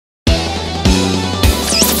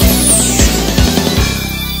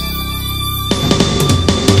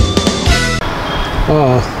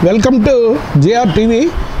Welcome to JRTV.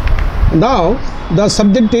 Now the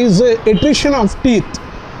subject is attrition of teeth.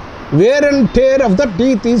 Wear and tear of the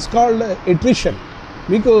teeth is called attrition.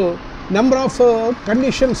 మీకు number of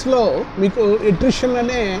కండిషన్స్లో మీకు attrition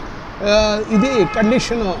అనే ఇది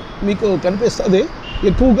condition మీకు కనిపిస్తుంది.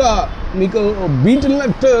 ఎక్కువగా మీకు beetle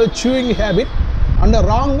nut chewing habit and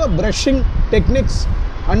wrong brushing techniques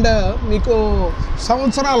and మీకు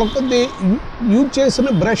సంవత్సరాల కొద్ది యూజ్ చేసిన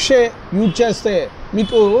బ్రషే యూజ్ చేస్తే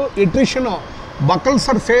మీకు attrition buckle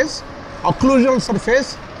surface, అక్లూజల్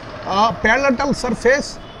surface, ప్యాలటల్ surface,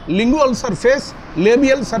 lingual surface,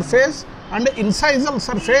 labial surface and ఇన్సైజల్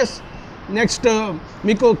surface, next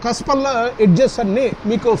మీకు కస్పల్ ఎడ్జెస్ అన్నీ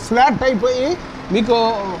మీకు ఫ్లాట్ అయిపోయి మీకు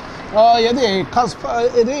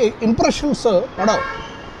ఇది ఇంప్రెషన్స్ పడవు.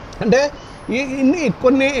 అంటే ఇన్ని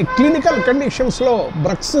కొన్ని క్లినికల్ కండిషన్స్లో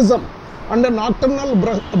bruxism and nocturnal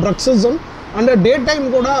bruxism and day time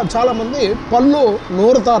కూడా చాలామంది పళ్ళు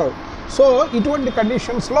నూరుతారు. సో ఇటువంటి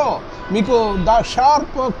కండిషన్స్లో మీకు the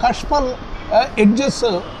sharp కష్పల్ edges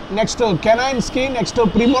next కెనైన్స్కి, next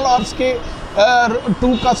ప్రిమోలార్స్కి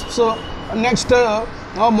 2 కస్ప్స్, next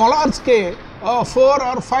మొలార్స్కి 4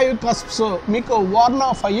 or 5 కస్ప్స్ మీకు వార్న్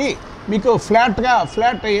ఆఫ్ అయ్యి మీకు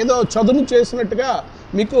ఫ్లాట్ ఏదో చదును చేసినట్టుగా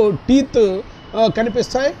మీకు టీత్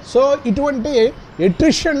కనిపిస్తాయి. సో ఇటువంటి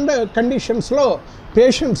ఎట్రిషన్ కండిషన్స్లో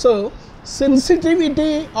పేషెంట్స్ సెన్సిటివిటీ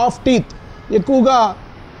ఆఫ్ టీత్ ఎక్కువగా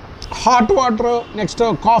hot water, next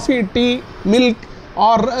coffee, tea, milk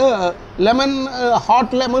are lemon,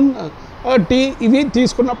 hot lemon tea ఇవి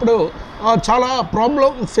తీసుకున్నప్పుడు చాలా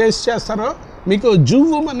ప్రాబ్లం ఫేస్ చేస్తారు. మీకు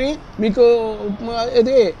జువ్వుమని మీకు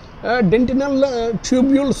ఇది డెంటినల్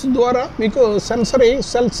ట్యూబ్యూల్స్ ద్వారా మీకు సెన్సరీ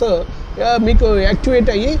సెల్స్ మీకు యాక్టివేట్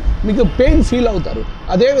అయ్యి మీకు పెయిన్ ఫీల్ అవుతారు.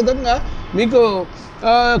 అదేవిధంగా మీకు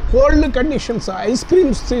కోల్డ్ కండిషన్స్, ఐస్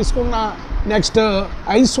క్రీమ్స్ తీసుకున్న, నెక్స్ట్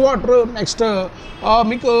ఐస్ వాటర్, నెక్స్ట్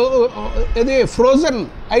మీకు ఇది ఫ్రోజన్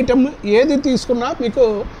ఐటమ్ ఏది తీసుకున్నా మీకు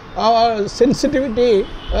సెన్సిటివిటీ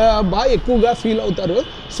బాగా ఎక్కువగా ఫీల్ అవుతారు.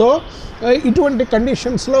 సో ఇటువంటి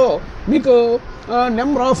కండిషన్స్లో మీకు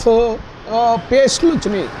నెంబర్ ఆఫ్ పేస్ట్లు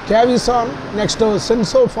వచ్చినాయి. క్యావిసాన్, నెక్స్ట్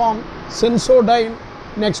సెన్సోఫామ్, సెన్సోడైన్,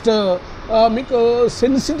 నెక్స్ట్ మీకు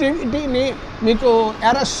సెన్సిటివిటీని మీకు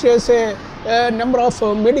అరెస్ట్ చేసే number of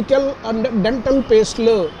medical and dental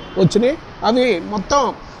పేస్ట్లు వచ్చినాయి. అవి మొత్తం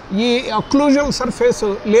ఈ అక్లూజల్ surface,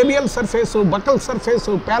 labial surface, buckle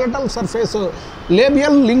surface, ప్యాలటల్ surface,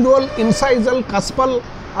 labial, lingual, ఇన్సైజల్, cuspal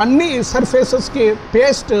అన్ని సర్ఫేసెస్కి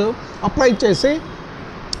పేస్ట్ అప్లై చేసి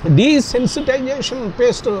డీసెన్సిటైజేషన్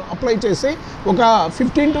పేస్ట్ అప్లై చేసి ఒక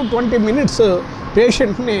 15 to 20 minutes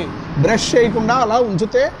పేషెంట్ని బ్రష్ చేయకుండా అలా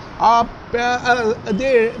ఉంచితే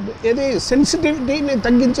ఇది సెన్సిటివిటీని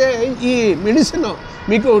తగ్గించే ఈ మెడిసిన్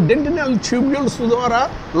మీకు డెంటినల్ ట్యూబ్యూల్స్ ద్వారా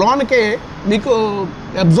లోనికి మీకు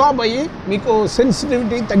అబ్జార్బ్ అయ్యి మీకు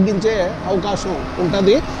సెన్సిటివిటీ తగ్గించే అవకాశం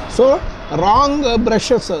ఉంటుంది. సో రాంగ్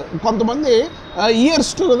బ్రషెస్, కొంతమంది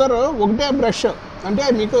ఇయర్స్ టుగెదర్ ఒకటే బ్రష్, అంటే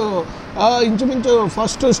మీకు ఇంచుమించు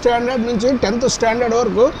 1st స్టాండర్డ్ నుంచి 10th స్టాండర్డ్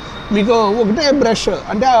వరకు మీకు ఒకటే బ్రష్,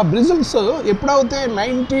 అంటే ఆ బ్రిజిల్స్ ఎప్పుడైతే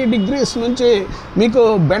 90 degrees నుంచి మీకు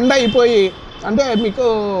బెండ్ అయిపోయి, అంటే మీకు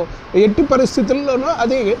ఎట్టి పరిస్థితుల్లోనూ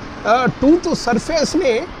అది టూత్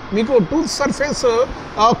సర్ఫేస్ని మీకు టూత్ సర్ఫేస్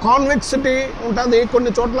కాన్వెక్సిటీ ఉంటుంది,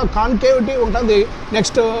 కొన్ని చోట్ల కాన్కేవిటీ ఉంటుంది,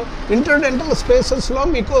 నెక్స్ట్ ఇంటర్డెంటల్ స్పేసెస్లో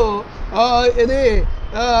మీకు ఇది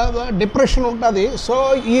డిప్రెషన్ ఉంటుంది. సో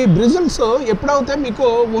ఈ బ్రిజిల్స్ ఎప్పుడైతే మీకు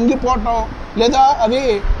వంగిపోవటం లేదా అవి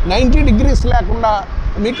 90 degrees లేకుండా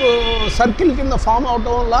మీకు సర్కిల్ కింద ఫామ్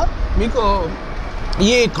అవటం వల్ల మీకు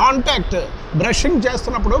ఈ కాంటాక్ట్ బ్రషింగ్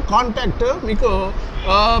చేస్తున్నప్పుడు కాంటాక్ట్ మీకు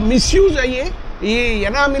మిస్యూజ్ అయ్యి ఈ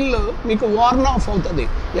ఎనామిల్ మీకు వార్న్ ఆఫ్ అవుతుంది.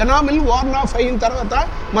 ఎనామిల్ వార్న్ ఆఫ్ అయిన తర్వాత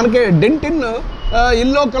మనకి డెంటిన్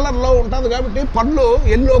ఎల్లో కలర్లో ఉంటుంది కాబట్టి పళ్ళు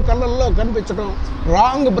ఎల్లో కలర్లో కనిపించడం,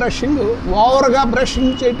 రాంగ్ బ్రషింగ్, ఓవర్గా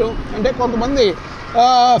బ్రషింగ్ చేయటం. అంటే కొంతమంది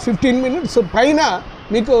 15 minutes పైన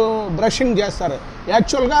మీకు బ్రషింగ్ చేస్తారు.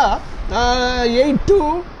 యాక్చువల్గా 8 to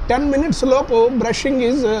 10 minutes లోపు brushing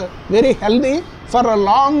is very healthy for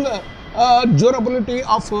long durability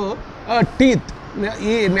of teeth.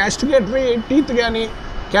 ఈ మాస్టికేటరీ టీత్ కానీ,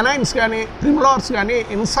 కెనైన్స్ కానీ, ప్రిమోలార్స్ కానీ,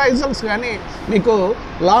 ఇన్సైజల్స్ కానీ మీకు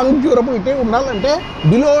లాంగ్ డ్యూరబిలిటీ ఉండాలంటే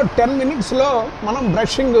బిలో 10 minutesలో మనం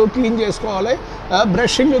బ్రషింగ్ క్లీన్ చేసుకోవాలి,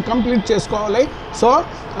 బ్రషింగ్ కంప్లీట్ చేసుకోవాలి. So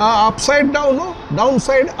up side down, down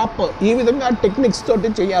side up, ఈ విధంగా టెక్నిక్స్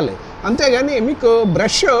తోటి చేయాలి. అంతేగాని మీకు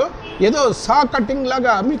బ్రష్ ఏదో సా కటింగ్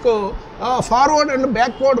లాగా మీకు ఫార్వర్డ్ అండ్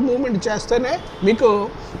బ్యాక్వర్డ్ మూమెంట్ చేస్తేనే మీకు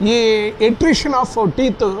ఈ ఎట్రిషన్ ఆఫ్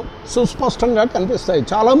టీత్ సుస్పష్టంగా కనిపిస్తాయి.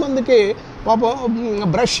 చాలామందికి పాపం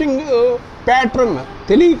బ్రషింగ్ ప్యాటర్న్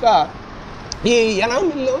తెలియక ఈ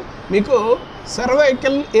ఎనామిల్ మీకు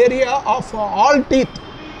cervical area of all teeth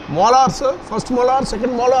molars, first molar,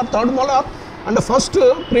 second molar, third molar, and first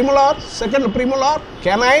ప్రిమోలార్, second ప్రిమోలార్,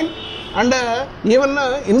 canine, and even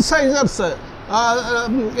ఇన్సైజర్స్,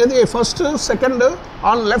 ఇది first second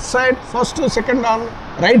on left side, first second on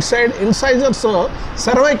right side ఇన్సైజర్స్,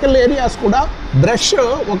 cervical areas కూడా brush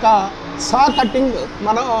ఒక సా cutting,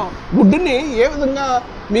 మనం వుడ్ని ఏ విధంగా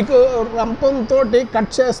మీకు రంపంతో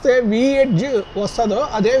cut చేస్తే we edge వస్తుందో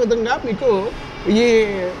అదేవిధంగా మీకు ఈ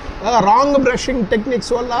రాంగ్ బ్రషింగ్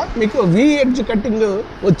టెక్నిక్స్ వల్ల మీకు వీ ఎడ్జ్ కటింగ్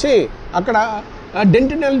వచ్చి అక్కడ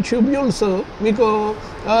డెంటినల్ ట్యూబ్యూల్స్ మీకు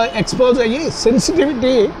ఎక్స్పోజ్ అయ్యి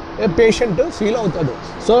సెన్సిటివిటీ పేషెంట్ ఫీల్ అవుతాడు.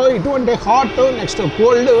 సో ఇటువంటి హాట్ నెక్స్ట్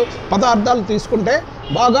కోల్డ్ పదార్థాలు తీసుకుంటే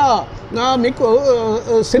బాగా మీకు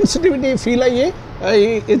సెన్సిటివిటీ ఫీల్ అయ్యి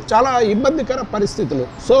చాలా ఇబ్బందికర పరిస్థితులు.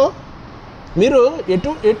 సో మీరు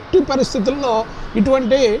ఎట్టి పరిస్థితుల్లో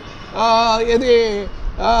ఇటువంటి ఇది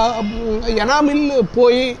ఎనామిల్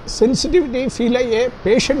పోయి సెన్సిటివిటీ ఫీల్ అయ్యే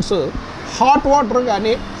పేషెంట్స్ హాట్ వాటర్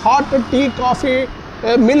కానీ, hot tea, coffee,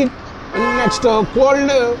 milk, next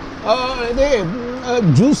cold ఇది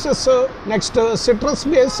జ్యూసెస్, నెక్స్ట్ సిట్రస్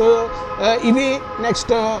బేస్ ఇవి,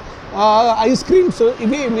 నెక్స్ట్ ఐస్ క్రీమ్స్,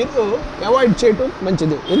 ఇవి మీరు అవాయిడ్ చేయటం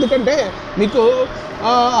మంచిది. ఎందుకంటే మీకు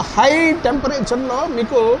హై టెంపరేచర్లో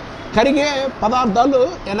మీకు కరిగే పదార్థాలు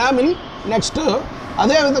ఎనామిల్, నెక్స్ట్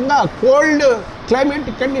అదేవిధంగా కోల్డ్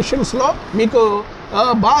క్లైమేటిక్ కండిషన్స్లో మీకు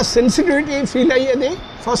బాగా సెన్సిటివిటీ ఫీల్ అయ్యేది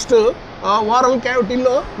ఫస్ట్ ఓరల్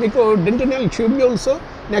క్యావిటీలో మీకు dentinal tubules,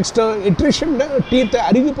 next attrition teeth,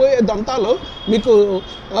 అరిగిపోయే దంతాలు, మీకు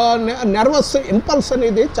నర్వస్ ఇంపల్స్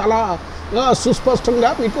అనేది చాలా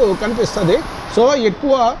సుస్పష్టంగా మీకు కనిపిస్తుంది. సో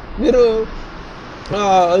ఎక్కువ మీరు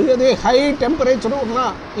ఇది హై టెంపరేచర్ ఉన్న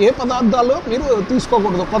ఏ పదార్థాలు మీరు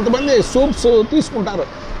తీసుకోకూడదు. కొంతమంది సూప్స్ తీసుకుంటారు,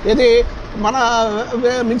 ఇది మన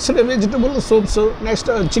mixed vegetable soups,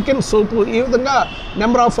 next chicken soup, ఈ విధంగా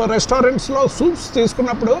నెంబర్ ఆఫ్ రెస్టారెంట్స్లో సూప్స్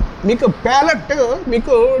తీసుకున్నప్పుడు మీకు ప్యాలెట్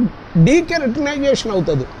మీకు డీకెరటినైజేషన్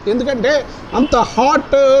అవుతుంది. ఎందుకంటే అంత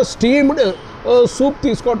హాట్ స్టీమ్డ్ సూప్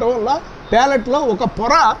తీసుకోవటం వల్ల ప్యాలెట్లో ఒక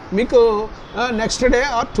పొర మీకు నెక్స్ట్ డే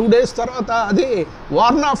ఆర్ 2 days తర్వాత అది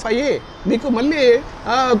వార్న్ ఆఫ్ అయ్యి మీకు మళ్ళీ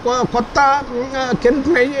కొత్త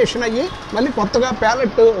కెరటినైజేషన్ అయ్యి మళ్ళీ కొత్తగా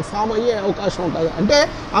ప్యాలెట్ ఫామ్ అయ్యే అవకాశం ఉంటుంది. అంటే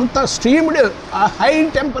అంత స్టీమ్డ్ హై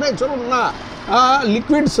టెంపరేచర్ ఉన్న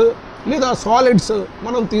లిక్విడ్స్ లేదా సాలిడ్స్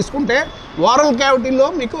మనం తీసుకుంటే ఓరల్ క్యావిటీలో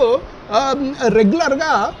మీకు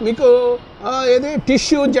రెగ్యులర్గా మీకు ఏది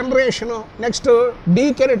టిష్యూ జనరేషను, నెక్స్ట్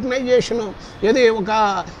డీకెరటినైజేషను, ఇది ఒక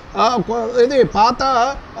ఇది పాత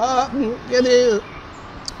ఇది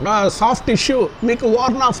సాఫ్ట్ టిష్యూ మీకు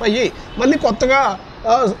వార్న్ ఆఫ్ అయ్యి మళ్ళీ కొత్తగా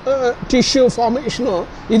టిష్యూ ఫార్మేషను,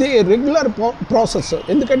 ఇది రెగ్యులర్ ప్రాసెస్.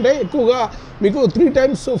 ఎందుకంటే ఎక్కువగా మీకు 3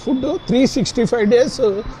 times ఫుడ్ 365 days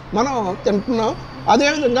మనం తింటున్నాం.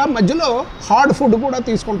 అదేవిధంగా మధ్యలో హార్డ్ ఫుడ్ కూడా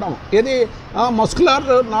తీసుకుంటాం, ఏది muscular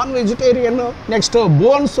non vegetarian, next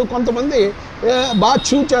bones, కొంతమంది బాగా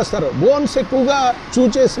చూ చేస్తారు, బోన్స్ ఎక్కువగా చూ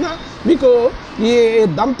చేసిన మీకు ఈ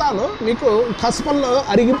దంతాలు మీకు కస్పల్లో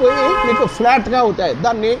అరిగిపోయి మీకు ఫ్లాట్గా అవుతాయి.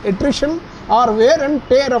 దాన్ని attrition are wear and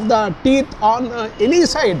tear of the teeth on any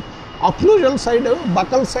side, అక్లూజల్ side,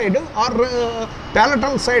 buckle side, are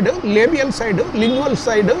ప్యాలటల్ side, labial side, lingual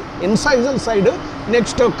side, ఇన్సైజల్ side,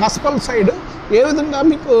 next cuspal side, ఏ విధంగా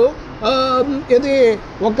మీకు ఇది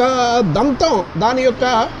ఒక దంతం దాని యొక్క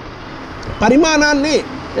పరిమాణాన్ని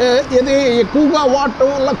ఇది ఎక్కువగా వాడటం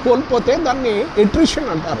వల్ల కోల్పోతే దాన్ని ఎట్రిషన్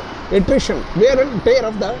అంటారు. Attrition wear and tear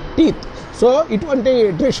of the teeth. So ఇటువంటి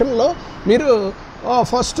ఎట్రిషన్లో మీరు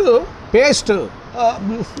ఫస్ట్ పేస్ట్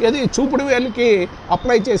ఇది చూపుడు వేలికి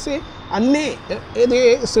అప్లై చేసి అన్నీ ఇది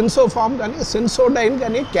సెన్సోఫామ్ కానీ, సెన్సోడైన్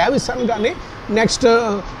కానీ, క్యావిసన్ కానీ, నెక్స్ట్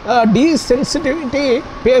డీసెన్సిటివిటీ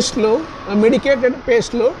పేస్ట్లు, మెడికేటెడ్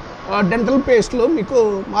పేస్ట్లు, డెంటల్ పేస్ట్లు మీకు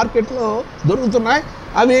మార్కెట్లో దొరుకుతున్నాయి.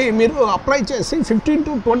 అవి మీరు అప్లై చేసి 15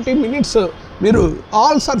 to 20 minutes మీరు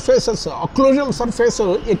ఆల్ సర్ఫేసెస్, అక్లూజల్ సర్ఫేస్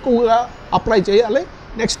ఎక్కువగా అప్లై చేయాలి.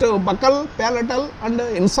 Next buckle, ప్యాలటల్ and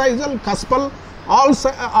ఇన్సైజల్, cuspal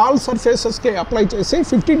all సర్ఫేసెస్కి apply చేసి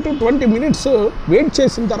 15 to 20 minutes వెయిట్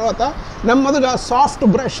చేసిన తర్వాత నెమ్మదిగా సాఫ్ట్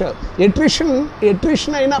బ్రష్,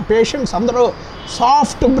 ఎట్రిషన్ అయిన పేషెంట్స్ అందరూ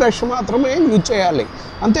సాఫ్ట్ బ్రష్ మాత్రమే యూజ్ చేయాలి.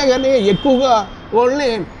 అంతేగాని ఎక్కువగా ఓన్లీ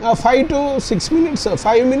 5 to 6 minutes,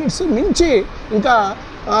 5 minutes మించి ఇంకా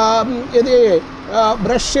ఇది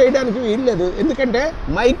బ్రష్ చేయడానికి వీల్లేదు. ఎందుకంటే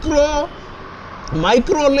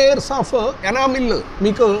మైక్రో లేయర్స్ ఆఫ్ ఎనామిల్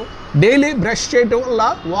మీకు డైలీ బ్రష్ చేయటం వల్ల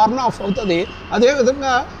వార్న్ ఆఫ్ అవుతుంది.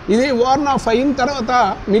 అదేవిధంగా ఇది వార్న్ ఆఫ్ అయిన తర్వాత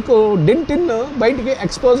మీకు డెంటిన్ బయటికి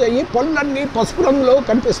ఎక్స్పోజ్ అయ్యి పళ్ళన్నీ పసుపు రంగులో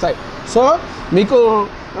కనిపిస్తాయి. సో మీకు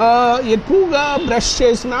ఎక్కువగా బ్రష్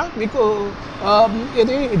చేసినా మీకు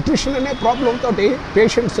ఇది ఎట్రిషన్ అనే ప్రాబ్లం తోటి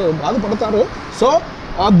పేషెంట్స్ బాధపడతారు. సో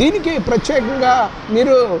దీనికి ప్రత్యేకంగా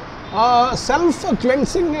మీరు సెల్ఫ్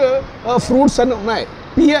క్లెన్సింగ్ ఫ్రూట్స్ అని ఉన్నాయి.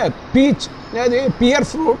 పీచ్ అది పియర్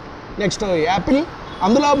ఫ్రూట్, నెక్స్ట్ యాపిల్.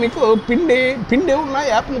 అందులో మీకు పిండి ఉన్న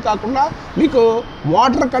యాపిల్ కాకుండా మీకు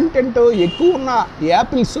వాటర్ కంటెంట్ ఎక్కువ ఉన్న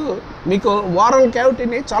యాపిల్స్ మీకు ఓరల్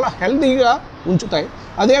క్యావిటీని చాలా హెల్తీగా ఉంచుతాయి.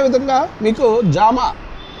 అదేవిధంగా మీకు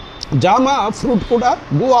జామా ఫ్రూట్ కూడా,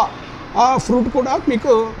 గువా ఆ ఫ్రూట్ కూడా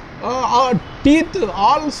మీకు టీత్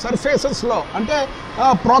ఆల్ సర్ఫేసెస్లో అంటే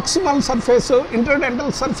ప్రాక్సిమల్ సర్ఫేస్,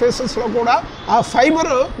 ఇంటర్డెంటల్ సర్ఫేసెస్లో కూడా ఆ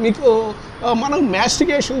ఫైబర్ మీకు మనం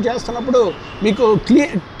మ్యాస్టికేషన్ చేస్తున్నప్పుడు మీకు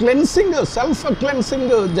క్లెన్సింగ్, సెల్ఫ్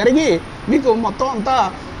క్లెన్సింగ్ జరిగి మీకు మొత్తం అంతా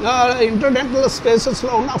ఇంటర్డెంటల్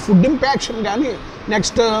స్పేసెస్లో ఉన్న ఫుడ్ ఇంపాక్షన్ కానీ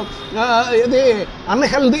నెక్స్ట్ ఇది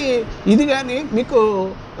అన్హెల్దీ ఇది కానీ మీకు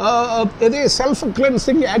ఇది సెల్ఫ్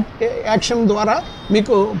క్లెన్సింగ్ యాక్షన్ ద్వారా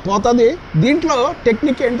మీకు పోతుంది. దీంట్లో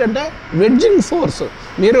టెక్నిక్ ఏంటంటే వెడ్జింగ్ ఫోర్స్.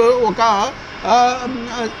 మీరు ఒక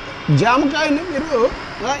జామకాయని మీరు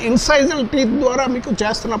ఇన్సైజల్ టీత్ ద్వారా మీకు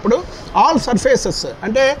చేస్తున్నప్పుడు ఆల్ సర్ఫేసెస్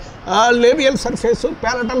అంటే labial surface,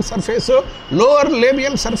 ప్యాలటల్ surface, lower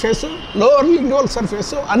labial surface, lower lingual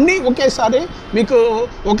surface అన్నీ ఒకేసారి మీకు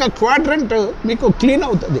ఒక క్వాడ్రంట్ మీకు క్లీన్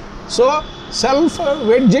అవుతుంది. సో సెల్ఫ్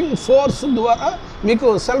వెడ్జింగ్ ఫోర్స్ ద్వారా మీకు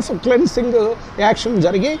సెల్ఫ్ క్లెన్సింగ్ యాక్షన్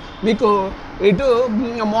జరిగి మీకు ఇటు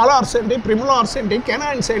మోలార్స్ ఏంటి, ప్రిమోలార్స్ ఏంటి,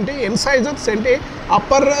 కెనాయిన్స్ ఏంటి, ఇన్సైజర్స్ ఏంటి,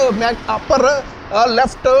 upper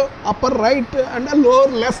left, upper right and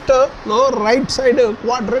lower left, lower right side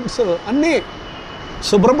quadrants అన్నీ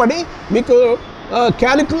శుభ్రపడి మీకు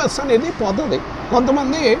క్యాలిక్యులస్ అనేది పోతుంది.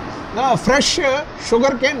 కొంతమంది ఫ్రెష్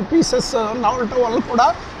షుగర్ కేన్ పీసెస్ నవ్వటం వల్ల కూడా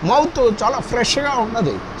మౌత్ చాలా ఫ్రెష్గా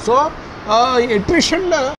ఉన్నది. సో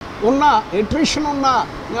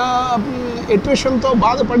ఎట్రిషన్తో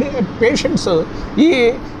బాధపడే పేషెంట్స్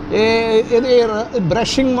ఇది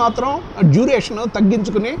బ్రషింగ్ మాత్రం డ్యూరేషన్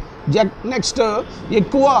తగ్గించుకుని నెక్స్ట్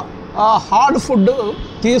ఎక్కువ హార్డ్ ఫుడ్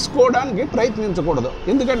తీసుకోవడానికి ప్రయత్నించకూడదు.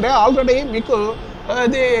 ఎందుకంటే ఆల్రెడీ మీకు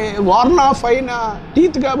అది వార్న్ ఆఫ్ అయిన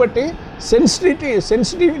టీత్ కాబట్టి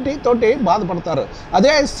సెన్సిటివిటీ తోటి బాధపడతారు.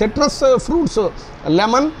 అదే సిట్రస్ ఫ్రూట్స్,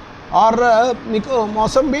 లెమన్ ఆర్ మీకు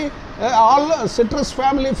mosambi, all citrus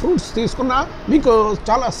family fruits తీసుకున్నా మీకు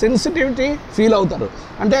చాలా సెన్సిటివిటీ ఫీల్ అవుతారు.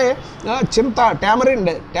 అంటే చింత,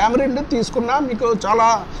 టామరిండ్ తీసుకున్నా మీకు చాలా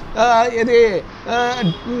ఇది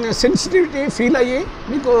సెన్సిటివిటీ ఫీల్ అయ్యి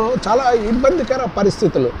మీకు చాలా ఇబ్బందికర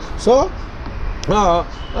పరిస్థితులు. సో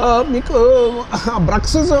మీకు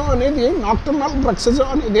బ్రక్సిజం అనేది, నాక్టర్నల్ బ్రక్సిజం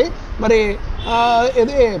అనేది మరి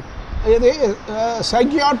ఇది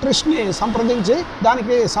సైకియాట్రిస్ట్ని సంప్రదించి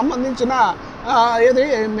దానికి సంబంధించిన ఇది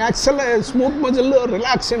మ్యాక్సిల్ స్మూత్ మజిల్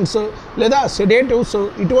రిలాక్సెంట్స్ లేదా సెడేటివ్స్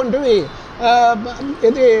ఇటువంటివి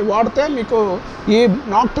ఇది వాడితే మీకు ఈ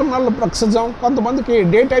నాక్టర్నల్ బ్రక్సిజం, కొంతమందికి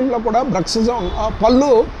డే టైంలో కూడా బ్రక్సిజం,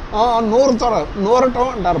 పళ్ళు నూరటం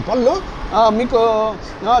అంటారు, పళ్ళు మీకు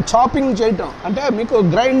చాపింగ్ చేయటం అంటే మీకు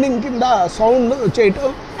గ్రైండింగ్ కింద సౌండ్ చేయటం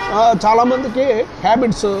చాలామందికి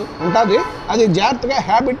హ్యాబిట్స్ ఉంటుంది. అది జాగ్రత్తగా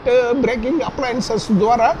హ్యాబిట్ బ్రేకింగ్ అప్లయన్సెస్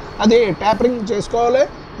ద్వారా అది ట్యాపరింగ్ చేసుకోవాలి.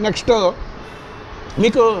 నెక్స్ట్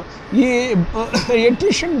మీకు ఈ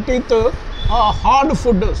attrition teeth hard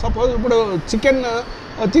food, suppose ఇప్పుడు చికెన్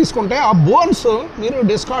తీసుకుంటే ఆ బోన్స్ మీరు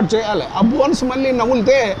డిస్కార్డ్ చేయాలి. ఆ బోన్స్ మళ్ళీ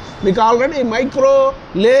నవ్వులితే మీకు ఆల్రెడీ మైక్రో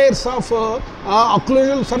లేయర్స్ ఆఫ్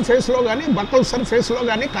అక్లూజల్ సర్ఫేస్లో కానీ, బక్కల్ సర్ఫేస్లో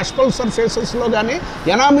కానీ, కస్పల్ సర్ఫేసెస్లో కానీ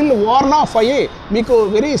ఎనామిల్ వార్న్ ఆఫ్ అయ్యి మీకు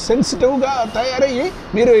వెరీ సెన్సిటివ్గా తయారయ్యి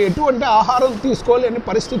మీరు ఎటువంటి ఆహారం తీసుకోలేని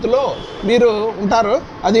పరిస్థితిలో మీరు ఉంటారు.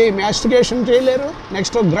 అది మ్యాస్టికేషన్ చేయలేరు,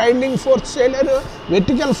 నెక్స్ట్ గ్రైండింగ్ ఫోర్స్ చేయలేరు,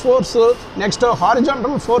 vertical force, next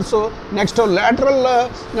horizontal force, next lateral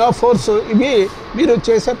force ఇవి మీరు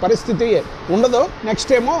చేసే పరిస్థితి ఉండదు.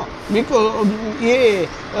 నెక్స్ట్ ఏమో మీకు ఏ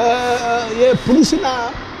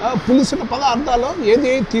పులిసిన పదార్థాలు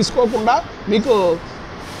ఏది తీసుకోకుండా మీకు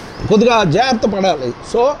కొద్దిగా జాగ్రత్త పడాలి.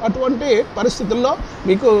 సో అటువంటి పరిస్థితుల్లో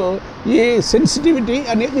మీకు ఈ సెన్సిటివిటీ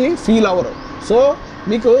అనేది ఫీల్ అవ్వరు. సో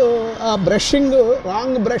మీకు బ్రషింగ్,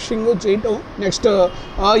 రాంగ్ బ్రషింగ్ చేయటం, నెక్స్ట్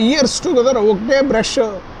ఇయర్స్ టుగెదర్ ఒకటే బ్రష్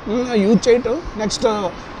యూజ్ చేయటం, నెక్స్ట్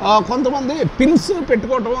కొంతమంది పిన్స్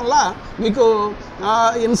పెట్టుకోవటం వల్ల మీకు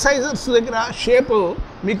ఇన్సైజర్స్ దగ్గర షేప్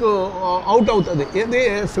మీకు అవుట్ అవుతుంది. ఏది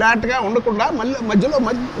ఫ్లాట్గా ఉండకుండా మళ్ళీ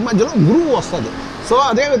మధ్యలో గ్రూవ్ వస్తుంది. సో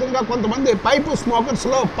అదేవిధంగా కొంతమంది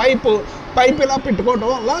స్మోకర్స్లో పైప్ ఇలా పెట్టుకోవటం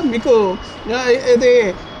వల్ల మీకు ఇది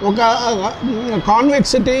ఒక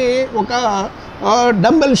కాన్వెక్సిటీ, ఒక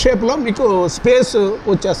డంబెల్ షేప్లో మీకు స్పేస్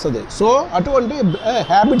వచ్చేస్తుంది. సో అటువంటి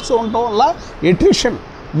హ్యాబిట్స్ ఉండటం వల్ల attrition,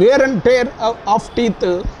 wear and tear of teeth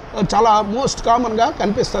చాలా మోస్ట్ కామన్గా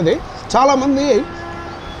కనిపిస్తుంది. చాలామంది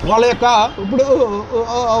వాళ్ళ యొక్క ఇప్పుడు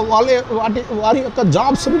వారి యొక్క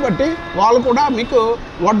జాబ్స్ని బట్టి వాళ్ళు కూడా మీకు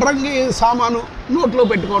వడ్రంగి సామాను నోట్లో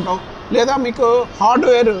పెట్టుకోవటం, లేదా మీకు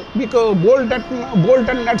హార్డ్వేర్ మీకు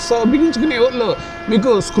బోల్ట్ అండ్ నట్స్ బిగించుకునే వాళ్ళు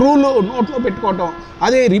మీకు స్క్రూలు నోట్లో పెట్టుకోవటం,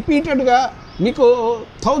 అది రిపీటెడ్గా మీకు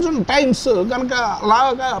 1000 టైమ్స్ కనుక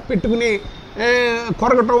అలాగా పెట్టుకుని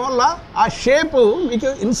కొరగటం వల్ల ఆ షేపు మీకు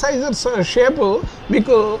ఇన్సైజర్స్ షేపు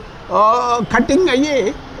మీకు కటింగ్ అయ్యి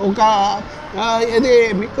ఒక ఇది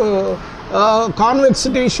మీకు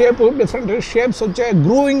కాన్వెక్సిటీ షేపు డిఫరెంట్ షేప్స్ వచ్చే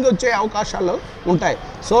గ్రూవింగ్ వచ్చే అవకాశాలు ఉంటాయి.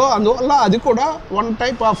 సో అందువల్ల అది కూడా one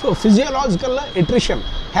type of physiological attrition,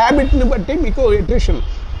 హ్యాబిట్ని బట్టి మీకు ఎట్రిషన్.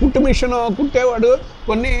 కుట్టు మిషన్ కుట్టేవాడు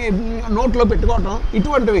కొన్ని నోట్లో పెట్టుకోవటం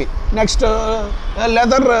ఇటువంటివి. నెక్స్ట్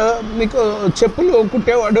లెదర్ మీకు చెప్పులు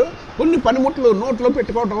కుట్టేవాడు కొన్ని పనిముట్లు నోట్లో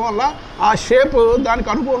పెట్టుకోవటం వల్ల ఆ షేప్ దానికి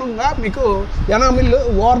అనుగుణంగా మీకు ఎనామిల్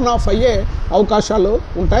వార్న్ ఆఫ్ అయ్యే అవకాశాలు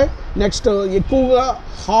ఉంటాయి. నెక్స్ట్ ఎక్కువగా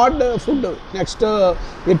హార్డ్ ఫుడ్ నెక్స్ట్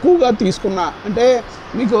ఎక్కువగా తీసుకున్నా అంటే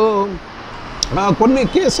మీకు కొన్ని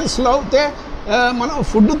కేసెస్లో అయితే మనం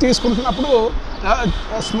ఫుడ్ తీసుకుంటున్నప్పుడు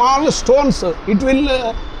స్మాల్ స్టోన్స్ ఇట్ విల్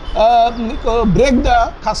మీకు break the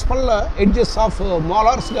cuspal edges of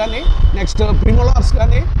molars కానీ నెక్స్ట్ ప్రిమోలార్స్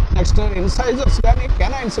కానీ నెక్స్ట్ ఇన్సైజర్స్ కానీ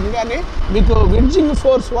కెనైన్స్ కానీ మీకు వెడ్జింగ్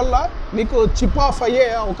ఫోర్స్ వల్ల మీకు చిప్ ఆఫ్ అయ్యే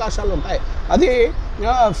అవకాశాలు ఉంటాయి. అది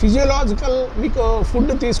ఫిజియోలాజికల్ మీకు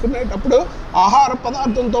ఫుడ్ తీసుకునేటప్పుడు ఆహార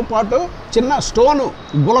పదార్థంతో పాటు చిన్న స్టోను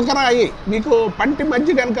గులకరాయి మీకు పంటి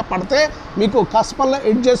మధ్య కనుక పడితే మీకు కస్పల్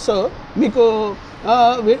ఎడ్జెస్ మీకు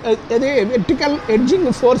ఇది వెర్టికల్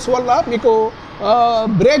ఎడ్జింగ్ ఫోర్స్ వల్ల మీకు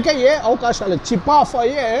బ్రేక్ అయ్యే అవకాశాలు చిప్ ఆఫ్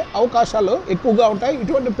అయ్యే అవకాశాలు ఎక్కువగా ఉంటాయి.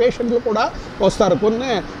 ఇటువంటి పేషెంట్లు కూడా వస్తారు.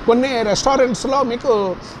 కొన్ని రెస్టారెంట్స్లో మీకు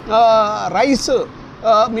రైస్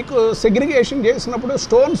మీకు సెగ్రిగేషన్ చేసినప్పుడు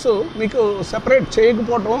స్టోన్స్ మీకు సెపరేట్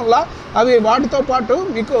చేయకపోవడం వల్ల అవి వాటితో పాటు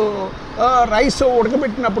మీకు రైస్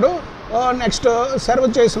ఉడకబెట్టినప్పుడు నెక్స్ట్ సర్వ్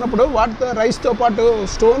చేసినప్పుడు వాటితో రైస్తో పాటు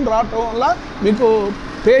స్టోన్ రావటం వల్ల మీకు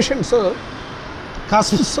పేషెంట్స్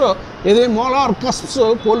కస్ప్స్ ఏది మోలార్ కస్ప్స్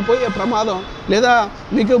కోల్పోయే ప్రమాదం, లేదా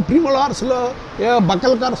మీకు ప్రిమోలార్స్లో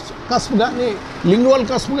బకల్ కస్ప్ కానీ లింగువల్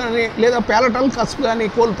కస్ప్ కానీ లేదా ప్యాలటల్ కస్ప్ కానీ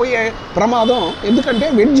కోల్పోయే ప్రమాదం. ఎందుకంటే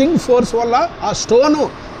వెడ్జింగ్ ఫోర్స్ వల్ల ఆ స్టోను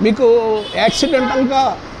మీకు యాక్సిడెంటల్గా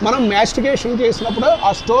మనం మ్యాస్టికేషన్ చేసినప్పుడు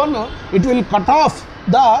ఆ stone it will cut off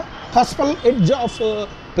the cuspal edge of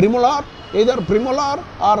ప్రిమోలార్, either premolar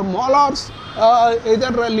or molars,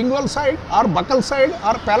 either lingual side or buccal side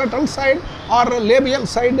or palatal side or labial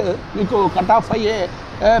side మీకు కట్ ఆఫ్ అయ్యే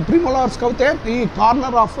ప్రిమోలార్స్కి అయితే ఈ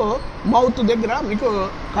కార్నర్ ఆఫ్ మౌత్ దగ్గర మీకు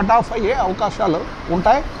కట్ ఆఫ్ అయ్యే అవకాశాలు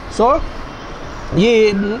ఉంటాయి. So ఈ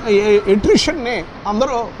ఎట్రిషన్ని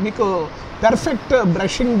అందరూ మీకు పెర్ఫెక్ట్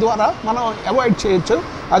బ్రషింగ్ ద్వారా మనం అవాయిడ్ చేయొచ్చు.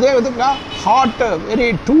 అదేవిధంగా hot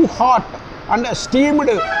too hot and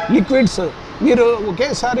steamed liquids మీరు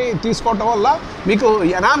ఒకేసారి తీసుకోవటం వల్ల మీకు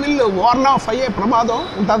ఎనామిల్ వార్న్ ఆఫ్ అయ్యే ప్రమాదం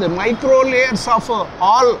ఉంటుంది. Micro layers of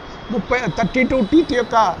all 32 teeth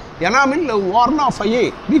యొక్క ఎనామిల్ వార్న్ ఆఫ్ అయ్యి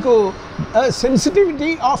మీకు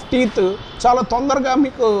సెన్సిటివిటీ ఆఫ్ టీత్ చాలా తొందరగా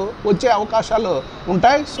మీకు వచ్చే అవకాశాలు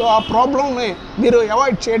ఉంటాయి. సో ఆ ప్రాబ్లమ్ని మీరు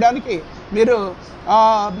అవాయిడ్ చేయడానికి మీరు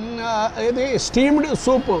ఇది స్టీమ్డ్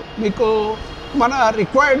సూప్ మీకు మన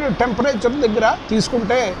రిక్వైర్డ్ టెంపరేచర్ దగ్గర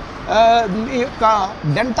తీసుకుంటే ఈ యొక్క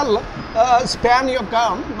డెంటల్ స్పాన్ యొక్క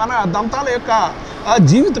మన దంతాల యొక్క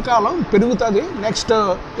జీవితకాలం పెరుగుతుంది. నెక్స్ట్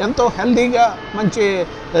ఎంతో హెల్దీగా మంచి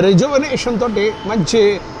రిజువనేషన్ తోటి మంచి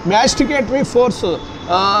మ్యాస్టికేటరీ force,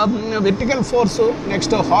 vertical force,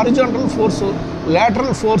 next horizontal force,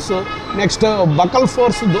 lateral force, next buckle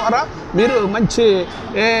force ద్వారా మీరు మంచి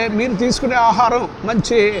మీరు తీసుకునే ఆహారం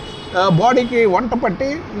మంచి బాడీకి వంట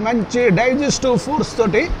పట్టి మంచి డైజెస్టివ్ ఫోర్స్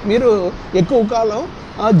తోటి మీరు ఎక్కువ కాలం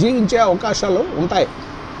జీవించే అవకాశాలు ఉంటాయి.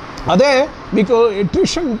 అదే మీకు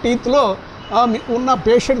ఎట్రిషన్ టీత్లో ఉన్న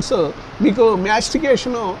పేషెంట్స్ మీకు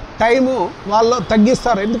మ్యాస్టికేషను టైము వాళ్ళు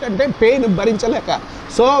తగ్గిస్తారు, ఎందుకంటే పెయిన్ భరించలేక.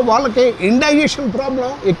 సో వాళ్ళకి ఇండైజెషన్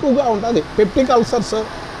ప్రాబ్లం ఎక్కువగా ఉంటుంది. Peptic ulcers,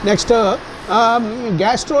 next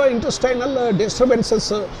gastro intestinal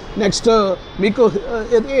disturbances, next మీకు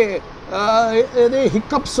ఇది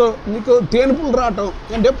హిక్కప్స్, మీకు తేనుపులు రావటం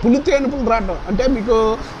అంటే పులి తేనుపులు రావటం అంటే మీకు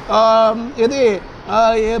ఇది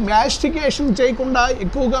మ్యాస్టికేషన్ చేయకుండా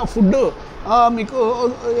ఎక్కువగా ఫుడ్ మీకు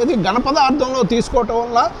ఇది ఘన పదార్థంలో తీసుకోవటం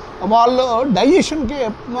వల్ల వాళ్ళు డైజెషన్కి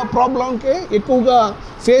ప్రాబ్లంకి ఎక్కువగా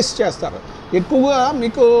ఫేస్ చేస్తారు. ఎక్కువగా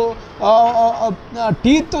మీకు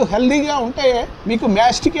టీత్ హెల్దీగా ఉంటే మీకు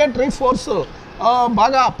మ్యాస్టికేటరీ ఫోర్స్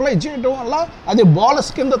బాగా అప్లై చేయడం వల్ల అది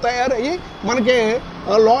బాల్స్ కింద తయారయ్యి మనకి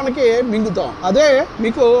లోనకి మింగుతాం. అదే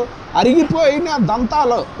మీకు అరిగిపోయిన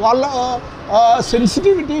దంతాలు వాళ్ళ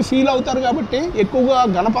సెన్సిటివిటీ ఫీల్ అవుతారు కాబట్టి ఎక్కువగా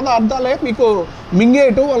ఘన పదార్థాలే మీకు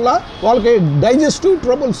మింగేయటం వల్ల వాళ్ళకి digestive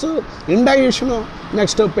troubles, indigestion,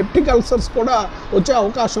 next peptic ulcers కూడా వచ్చే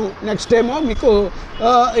అవకాశం. నెక్స్ట్ ఏమో మీకు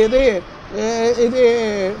ఇది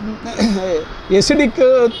ఎసిడిక్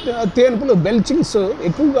తేన్పులు, బెల్చింగ్స్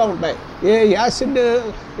ఎక్కువగా ఉంటాయి. యాసిడ్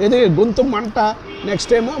ఇది గొంతు మంట,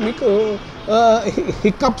 నెక్స్ట్ ఏమో మీకు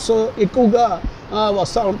హిక్కప్స్ ఎక్కువగా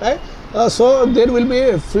వస్తూ ఉంటాయి. So there will be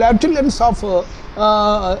ఫ్లాటులెన్స్ of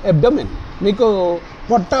abdomen. మీకు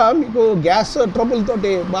పొట్ట మీకు గ్యాస్ ట్రబుల్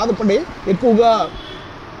తోటి బాధపడి ఎక్కువగా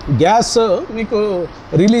గ్యాస్ మీకు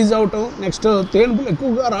రిలీజ్ అవటం, నెక్స్ట్ తేన్పులు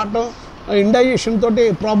ఎక్కువగా రావటం, ఇండైజెషన్ తోటి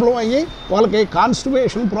ప్రాబ్లం అయ్యి వాళ్ళకి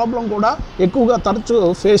కాన్స్టిపేషన్ ప్రాబ్లం కూడా ఎక్కువగా తరచు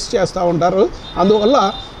ఫేస్ చేస్తూ ఉంటారు. అందువల్ల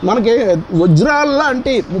మనకి వజ్రాల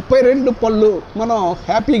లాంటి 32 పళ్ళు మనం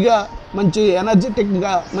హ్యాపీగా, మంచి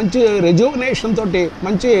ఎనర్జెటిక్గా, మంచి రెజ్యువనేషన్ తోటి,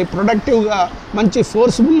 మంచి ప్రొడక్టివ్గా, మంచి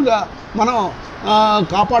ఫోర్స్ఫుల్గా మనం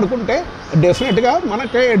కాపాడుకుంటే డెఫినెట్గా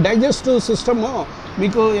మనకి డైజెస్టివ్ సిస్టము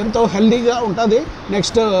మీకు ఎంతో హెల్దీగా ఉంటుంది.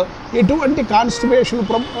 నెక్స్ట్ ఎటువంటి కాన్స్టిపేషన్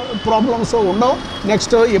ప్రాబ్లమ్స్ ఉండవు.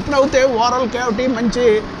 నెక్స్ట్ ఎప్పుడైతే ఓరల్ క్యావిటీ మంచి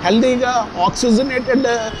హెల్దీగా ఆక్సిజనేటెడ్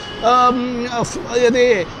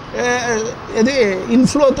ఇది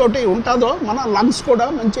ఇన్ఫ్లో తోటి ఉంటుందో మన లంగ్స్ కూడా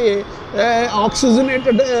మంచి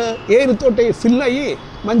ఆక్సిజనేటెడ్ ఎయిర్ తోటి ఫిల్ అయ్యి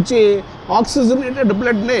మంచి ఆక్సిజనేటెడ్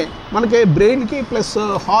బ్లడ్ని మనకి బ్రెయిన్కి ప్లస్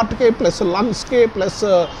హార్ట్కి plus లంగ్స్కి plus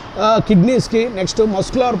కిడ్నీస్కి next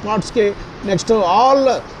muscular పార్ట్స్కి next all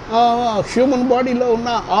human బాడీలో ఉన్న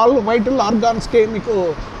ఆల్ వైటల్ ఆర్గాన్స్కి మీకు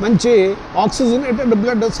మంచి ఆక్సిజనేటెడ్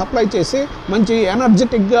బ్లడ్ సప్లై చేసి మంచి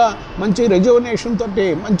ఎనర్జెటిక్గా, మంచి రెజ్యువనేషన్ తోటి,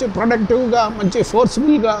 మంచి ప్రొడక్టివ్గా, మంచి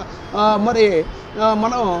ఫోర్స్ఫుల్గా మరి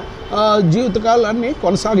మనం జీవితకాలాన్ని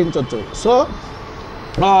కొనసాగించవచ్చు. సో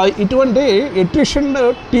ఇటువంటి ఎట్రిషన్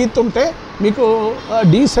టీత్ ఉంటే మీకు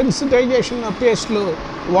డీసెన్సిటైజేషన్ పేస్ట్లు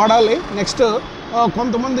వాడాలి. నెక్స్ట్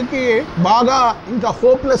కొంతమందికి బాగా ఇంకా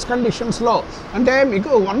హోప్లెస్ కండిషన్స్లో అంటే మీకు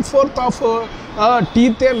 1/4 ఆఫ్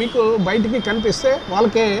టీతే మీకు బయటికి కనిపిస్తే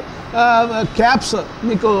వాళ్ళకి క్యాప్స్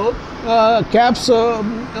మీకు క్యాప్స్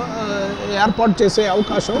ఏర్పాటు చేసే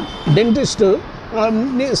అవకాశం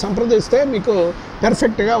డెంటిస్ట్ని సంప్రదిస్తే మీకు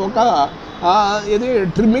పెర్ఫెక్ట్గా ఒక ఇది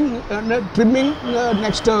ట్రిమ్మింగ్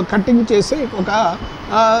నెక్స్ట్ కటింగ్ చేసి ఒక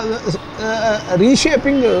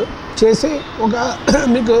రీషేపింగ్ చేసి ఒక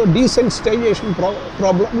మీకు డీసెన్సిటైజేషన్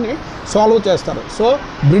ప్రాబ్లమ్ని సాల్వ్ చేస్తారు. సో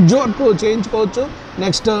బ్రిడ్జ్ వర్క్ చేయించుకోవచ్చు.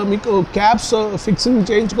 నెక్స్ట్ మీకు క్యాప్స్ ఫిక్సింగ్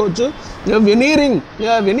చేయించుకోవచ్చు.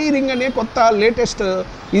 వెనీరింగ్ అనే కొత్త లేటెస్ట్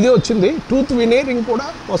ఇది వచ్చింది. టూత్ వెనీరింగ్ కూడా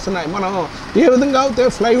వస్తున్నాయి. మనం ఏ విధంగా అయితే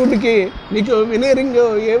ఫ్లైవుడ్కి మీకు వెనీరింగ్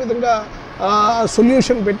ఏ విధంగా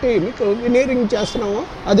సొల్యూషన్ పెట్టి మీకు వెనీరింగ్ చేస్తున్నాము,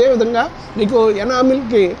 అదేవిధంగా మీకు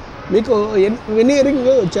ఎనామిల్కి మీకు వెనీరింగ్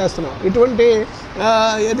చేస్తున్నాం. ఇటువంటి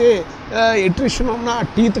ఇది ఎట్రిషన్ ఉన్న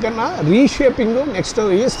టీత్ కన్నా రీషేపింగ్ నెక్స్ట్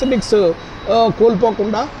ఈస్థెటిక్స్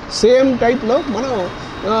కోల్పోకుండా సేమ్ టైప్లో మనం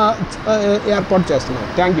ఏర్పాటు చేస్తున్నాం.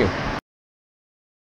 Thank you.